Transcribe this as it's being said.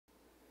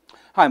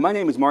Hi, my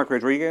name is Mark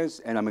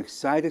Rodriguez, and I'm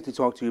excited to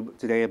talk to you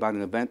today about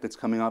an event that's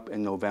coming up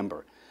in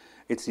November.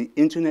 It's the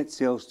Internet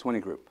Sales 20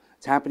 Group.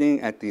 It's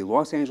happening at the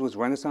Los Angeles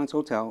Renaissance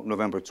Hotel,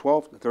 November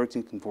 12th,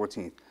 13th, and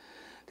 14th.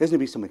 There's going to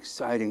be some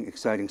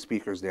exciting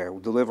speakers there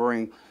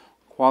delivering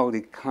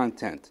quality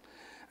content.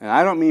 And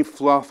I don't mean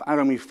fluff, I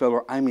don't mean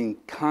filler, I mean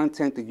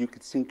content that you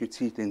could sink your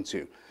teeth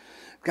into.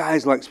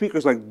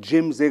 Speakers like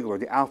Jim Ziegler,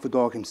 the Alpha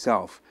Dog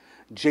himself,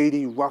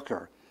 J.D.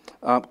 Rucker,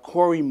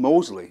 Corey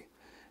Mosley,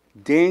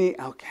 Danny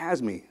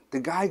Alkazmi. The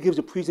guy gives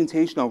a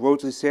presentation on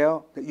Road to the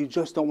Sale that you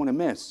just don't want to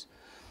miss.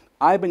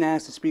 I've been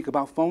asked to speak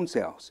about phone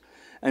sales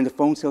and the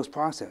phone sales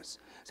process.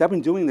 So I've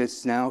been doing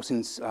this now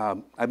since,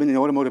 I've been in the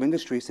automotive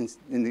industry since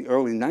in the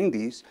early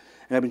 90s,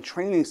 and I've been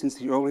training since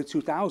the early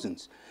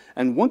 2000s.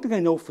 And one thing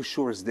I know for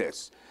sure is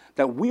this,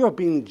 that we are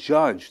being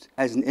judged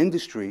as an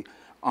industry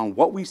on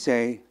what we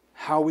say,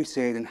 how we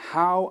say it, and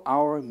how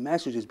our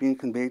message is being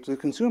conveyed to the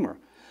consumer.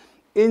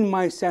 In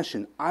my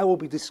session, I will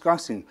be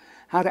discussing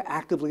how to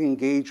actively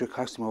engage your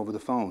customer over the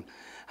phone,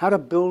 how to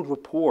build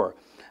rapport,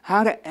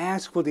 how to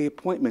ask for the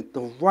appointment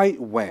the right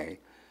way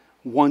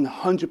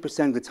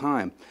 100% of the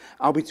time.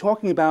 I'll be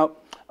talking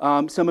about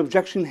some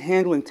objection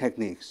handling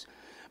techniques,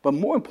 but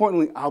more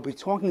importantly, I'll be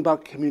talking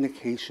about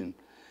communication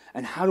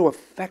and how to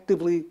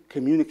effectively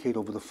communicate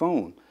over the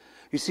phone.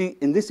 You see,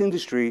 in this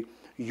industry,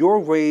 your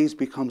raise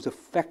becomes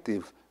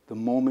effective the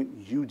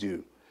moment you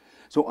do.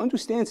 So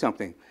understand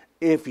something.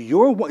 Whether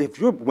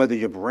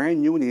you're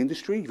brand new in the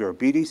industry, you're a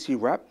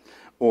BDC rep,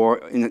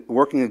 or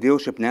working in a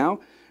dealership now,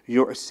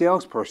 you're a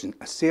salesperson,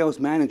 a sales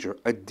manager,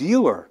 a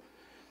dealer.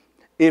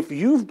 If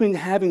you've been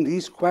having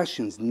these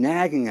questions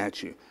nagging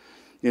at you,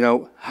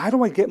 how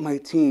do I get my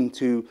team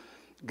to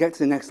get to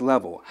the next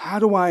level? How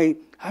do I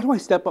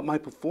step up my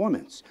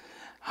performance?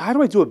 How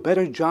do I do a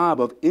better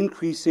job of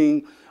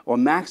increasing or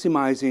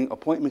maximizing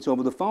appointments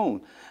over the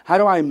phone? How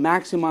do I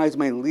maximize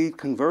my lead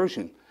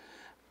conversion?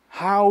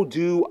 How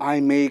do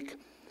I make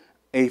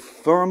a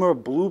firmer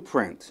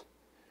blueprint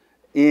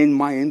in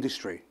my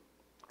industry?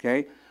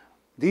 Okay?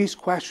 These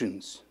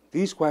questions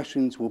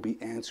will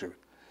be answered.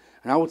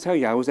 And I will tell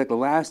you, I was at the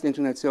last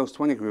Internet Sales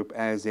 20 Group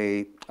as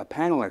a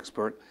panel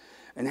expert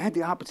and had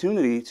the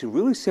opportunity to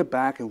really sit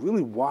back and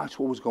really watch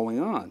what was going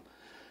on.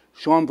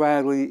 Sean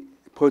Bradley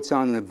puts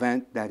on an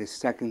event that is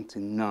second to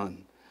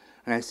none.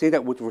 And I say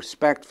that with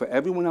respect for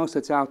everyone else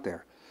that's out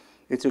there.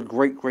 It's a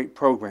great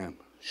program.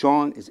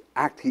 Sean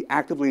he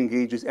actively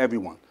engages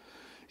everyone.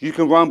 You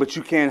can run, but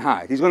you can't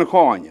hide. He's going to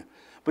call on you.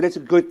 But it's a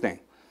good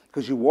thing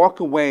because you walk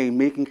away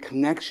making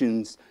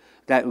connections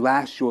that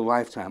last you a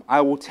lifetime.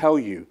 I will tell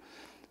you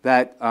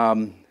that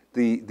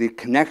the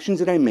connections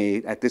that I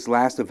made at this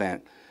last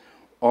event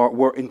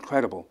were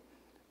incredible.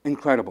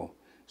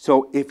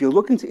 So if you're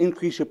looking to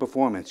increase your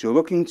performance, you're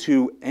looking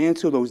to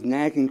answer those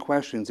nagging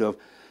questions of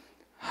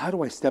how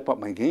do I step up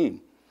my game?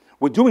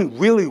 We're doing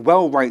really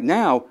well right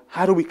now.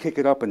 How do we kick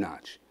it up a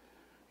notch?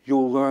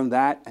 You'll learn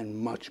that and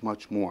much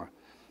more.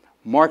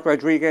 Mark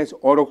Rodriguez,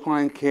 Auto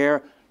Client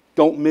Care.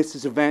 Don't miss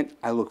this event.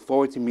 I look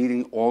forward to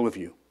meeting all of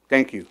you.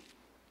 Thank you.